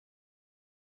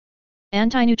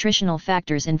Antinutritional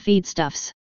factors in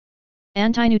feedstuffs.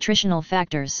 Antinutritional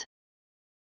factors.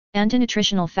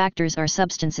 Antinutritional factors are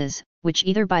substances, which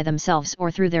either by themselves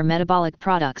or through their metabolic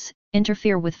products,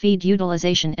 interfere with feed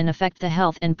utilization and affect the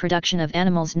health and production of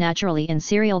animals naturally in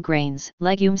cereal grains,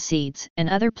 legumes, seeds, and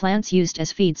other plants used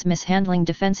as feeds. Mishandling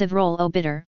defensive role o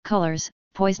bitter, colors,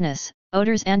 poisonous,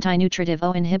 odors. Antinutritive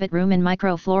o inhibit rumen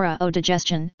microflora o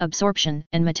digestion, absorption,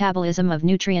 and metabolism of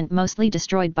nutrient mostly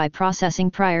destroyed by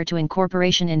processing prior to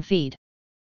incorporation in feed.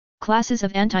 Classes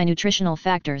of antinutritional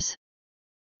factors.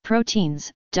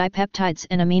 Proteins, dipeptides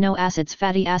and amino acids,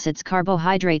 fatty acids,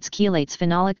 carbohydrates, chelates,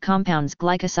 phenolic compounds,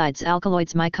 glycosides,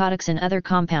 alkaloids, mycotoxin, other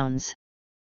compounds.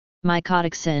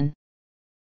 Mycotoxin.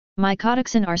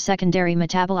 Mycotoxin are secondary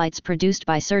metabolites produced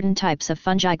by certain types of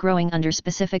fungi growing under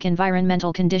specific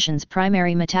environmental conditions.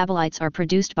 Primary metabolites are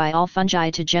produced by all fungi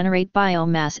to generate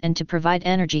biomass and to provide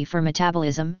energy for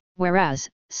metabolism, whereas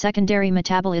secondary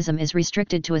metabolism is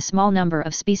restricted to a small number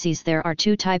of species. There are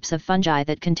two types of fungi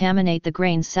that contaminate the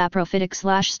grains: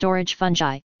 saprophytic/storage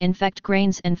fungi, infect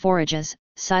grains and forages,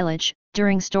 silage,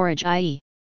 during storage, i.e.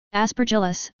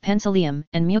 Aspergillus, Penicillium,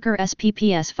 and Mucor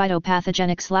spp.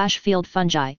 Phytopathogenic/field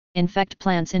fungi, infect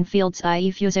plants in fields, i.e.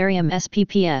 Fusarium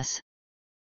spp.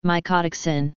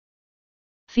 Mycotoxin.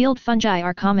 Field fungi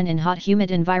are common in hot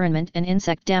humid environment, and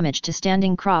insect damage to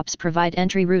standing crops provide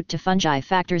entry route to fungi.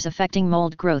 Factors affecting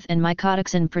mold growth and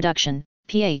mycotoxin production.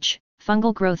 pH.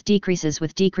 Fungal growth decreases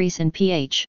with decrease in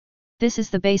pH. This is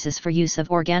the basis for use of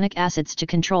organic acids to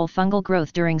control fungal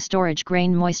growth during storage.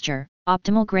 Grain moisture.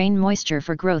 Optimal grain moisture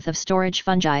for growth of storage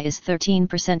fungi is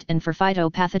 13%, and for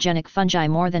phytopathogenic fungi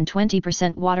more than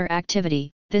 20%. Water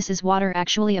activity. This is water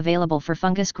actually available for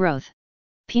fungus growth.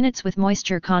 Peanuts with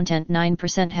moisture content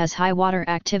 9% has high water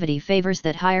activity, favors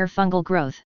that higher fungal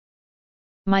growth.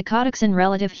 Mycotoxin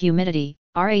relative humidity,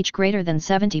 RH greater than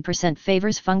 70%,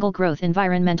 favors fungal growth.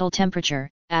 Environmental temperature.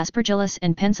 Aspergillus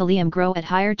and Penicillium grow at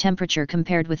higher temperature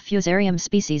compared with Fusarium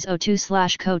species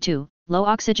O2/CO2. Low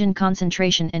oxygen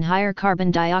concentration and higher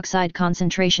carbon dioxide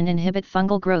concentration inhibit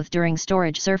fungal growth during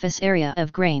storage. Surface area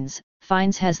of grains.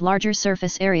 Fines has larger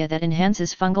surface area that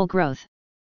enhances fungal growth.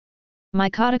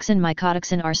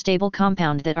 Mycotoxin are stable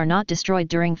compound that are not destroyed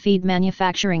during feed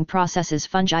manufacturing processes.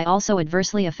 Fungi also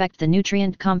adversely affect the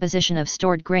nutrient composition of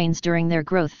stored grains during their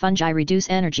growth. Fungi reduce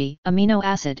energy, amino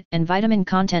acid, and vitamin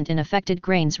content in affected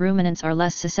grains. Ruminants are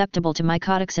less susceptible to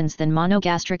mycotoxins than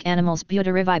monogastric animals.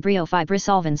 Butyrivibrio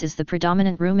fibrisolvens is the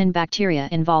predominant rumen bacteria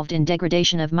involved in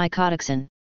degradation of mycotoxin.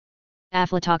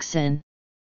 Aflatoxin.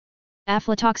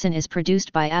 Aflatoxin is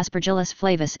produced by Aspergillus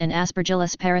flavus and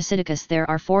Aspergillus parasiticus. There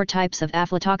are four types of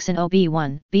aflatoxin: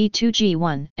 OB1, B2,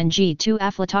 G1, and G2.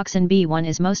 Aflatoxin B1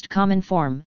 is most common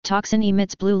form. Toxin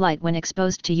emits blue light when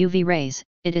exposed to UV rays.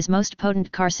 It is most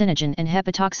potent carcinogen and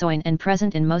hepatoxoin and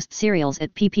present in most cereals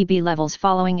at ppb levels.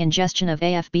 Following ingestion of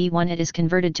AFB1, it is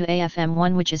converted to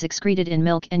AFM1, which is excreted in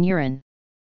milk and urine.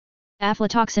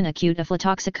 Aflatoxin. Acute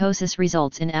aflatoxicosis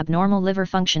results in abnormal liver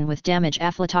function with damage.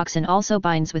 Aflatoxin also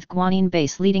binds with guanine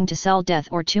base, leading to cell death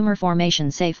or tumor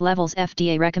formation. Safe levels.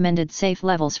 FDA recommended safe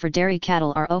levels for dairy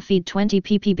cattle are O feed 20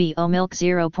 ppb, O milk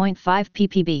 0.5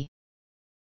 ppb.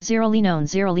 Zearalenone.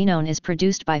 Zearalenone is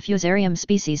produced by Fusarium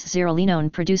species.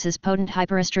 Zearalenone produces potent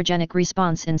hyperestrogenic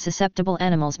response in susceptible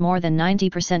animals. More than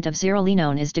 90% of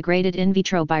zearalenone is degraded in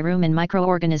vitro by rumen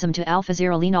microorganism to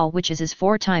alpha-zearalenol, which is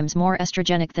 4 times more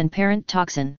estrogenic than parent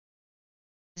toxin.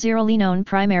 Zearalenone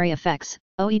primary effects: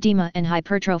 O edema and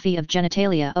hypertrophy of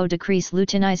genitalia, O decrease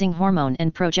luteinizing hormone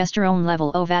and progesterone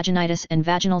level, O vaginitis and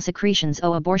vaginal secretions,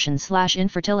 O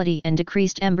abortion/infertility and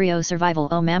decreased embryo survival,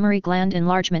 O mammary gland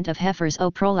enlargement of heifers, O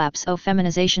prolapse, O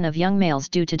feminization of young males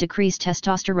due to decreased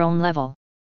testosterone level.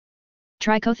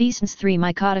 Trichothecenes. 3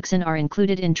 mycotoxin are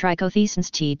included in trichothecenes: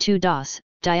 T2-DOS,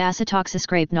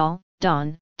 diacetoxystrapnol,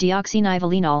 DON,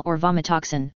 deoxynivalenol or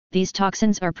vomitoxin. These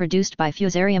toxins are produced by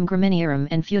Fusarium graminearum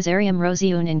and Fusarium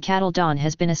roseum in cattle. DON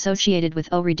has been associated with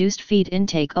O reduced feed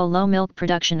intake, O low milk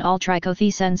production. All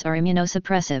trichothecenes are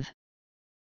immunosuppressive.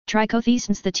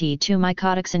 Trichothecenes. The T2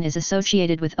 mycotoxin is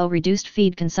associated with O reduced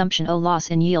feed consumption, O loss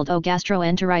in yield, O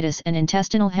gastroenteritis and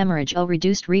intestinal hemorrhage, O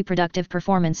reduced reproductive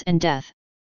performance and death.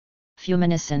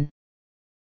 Fuminicin.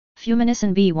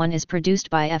 Fuminicin B1 is produced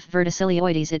by F.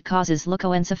 verticillioides. It causes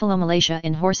leukoencephalomalacia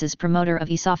in horses, promoter of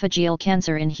esophageal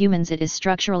cancer. In humans it is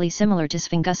structurally similar to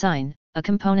sphingosine, a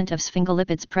component of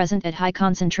sphingolipids present at high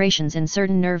concentrations in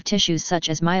certain nerve tissues such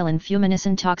as myelin.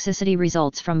 Fuminicin toxicity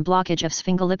results from blockage of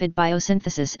sphingolipid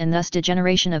biosynthesis and thus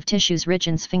degeneration of tissues rich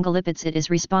in sphingolipids. It is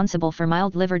responsible for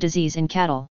mild liver disease in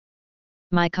cattle.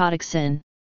 Mycotoxin.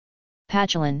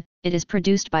 Pagilin. It is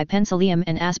produced by Penicillium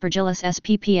and Aspergillus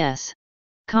spp.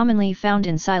 Commonly found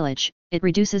in silage, it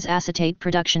reduces acetate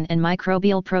production and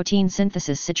microbial protein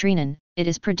synthesis. Citrinin, it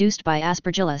is produced by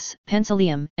Aspergillus,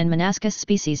 Penicillium, and Monascus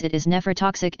species. It is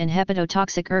nephrotoxic and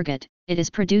hepatotoxic. Ergot, it is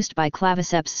produced by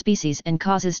Claviceps species and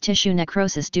causes tissue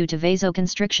necrosis due to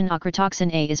vasoconstriction.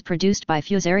 Ochratoxin A is produced by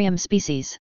Fusarium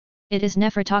species. It is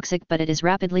nephrotoxic but it is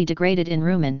rapidly degraded in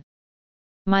rumen.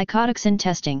 Mycotoxin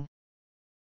testing.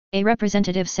 A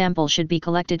representative sample should be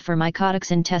collected for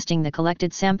mycotoxin testing. The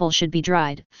collected sample should be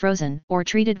dried, frozen, or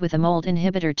treated with a mold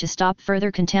inhibitor to stop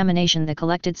further contamination. The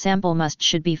collected sample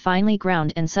should be finely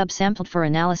ground and subsampled for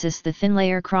analysis. The thin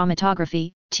layer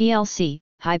chromatography, TLC,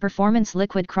 high performance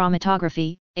liquid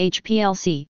chromatography,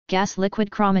 HPLC, gas liquid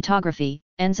chromatography,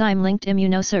 enzyme-linked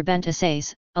immunosorbent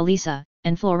assays, ELISA,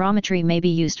 and fluorometry may be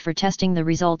used for testing. The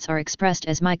results are expressed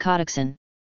as mycotoxin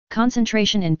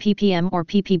concentration in ppm or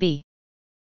ppb.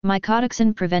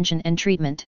 Mycotoxin prevention and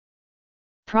treatment.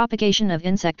 Propagation of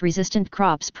insect-resistant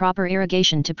crops. Proper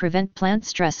irrigation to prevent plant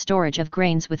stress. Storage of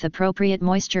grains with appropriate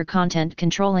moisture content.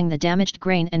 Controlling the damaged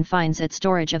grain and fines at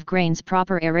storage of grains.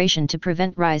 Proper aeration to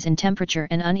prevent rise in temperature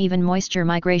and uneven moisture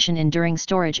migration in during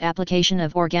storage. Application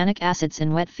of organic acids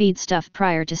in wet feed stuff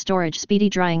prior to storage. Speedy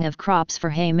drying of crops for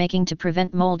hay making to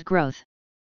prevent mold growth.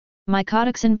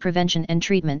 Mycotoxin prevention and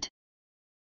treatment.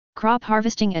 Crop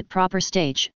harvesting at proper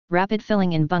stage, rapid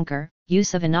filling in bunker,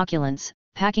 use of inoculants,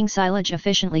 packing silage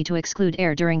efficiently to exclude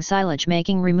air during silage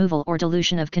making, removal or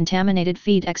dilution of contaminated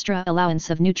feed, extra allowance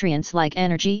of nutrients like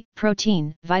energy,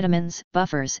 protein, vitamins,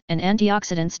 buffers, and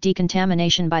antioxidants,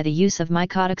 decontamination by the use of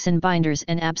mycotoxin binders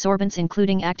and absorbents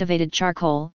including activated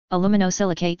charcoal,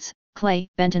 aluminosilicates, clay,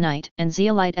 bentonite, and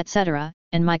zeolite, etc.,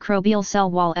 and microbial cell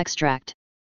wall extract.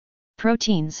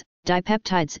 Proteins,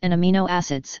 dipeptides and amino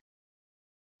acids.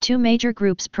 Two major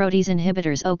groups: protease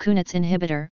inhibitors, O-Kunitz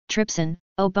inhibitor, trypsin,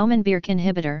 O-Bowman-Bierk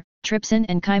inhibitor, trypsin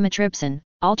and chymotrypsin,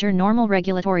 alter normal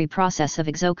regulatory process of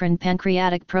exocrine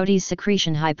pancreatic protease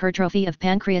secretion, hypertrophy of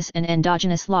pancreas and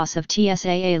endogenous loss of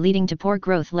TSAA leading to poor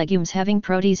growth. Legumes having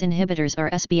protease inhibitors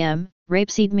are SBM,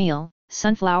 rapeseed meal,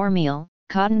 sunflower meal,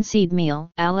 cottonseed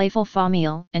meal, alfalfa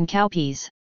meal, and cowpeas.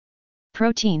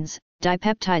 Proteins,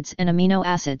 dipeptides and amino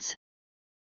acids.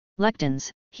 Lectins,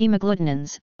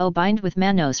 hemagglutinins, O bind with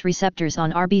mannose receptors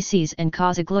on RBCs and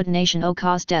cause agglutination. O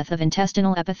cause death of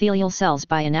intestinal epithelial cells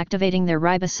by inactivating their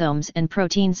ribosomes and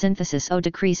protein synthesis. O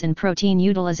decrease in protein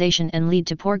utilization and lead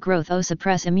to poor growth. O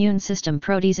suppress immune system.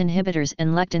 Protease inhibitors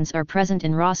and lectins are present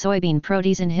in raw soybean.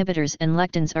 Protease inhibitors and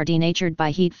lectins are denatured by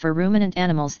heat for ruminant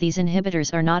animals. These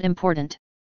inhibitors are not important.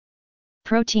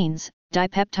 Proteins,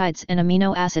 dipeptides and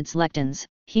amino acids. Lectins,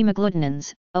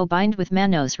 hemagglutinins, O bind with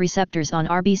mannose receptors on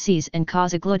RBCs and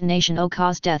cause agglutination. O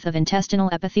cause death of intestinal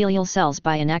epithelial cells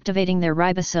by inactivating their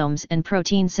ribosomes and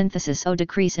protein synthesis. O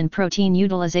decrease in protein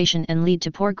utilization and lead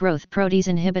to poor growth. Protease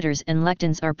inhibitors and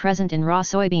lectins are present in raw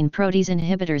soybean. Protease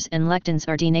inhibitors and lectins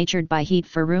are denatured by heat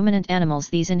for ruminant animals.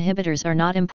 These inhibitors are not important.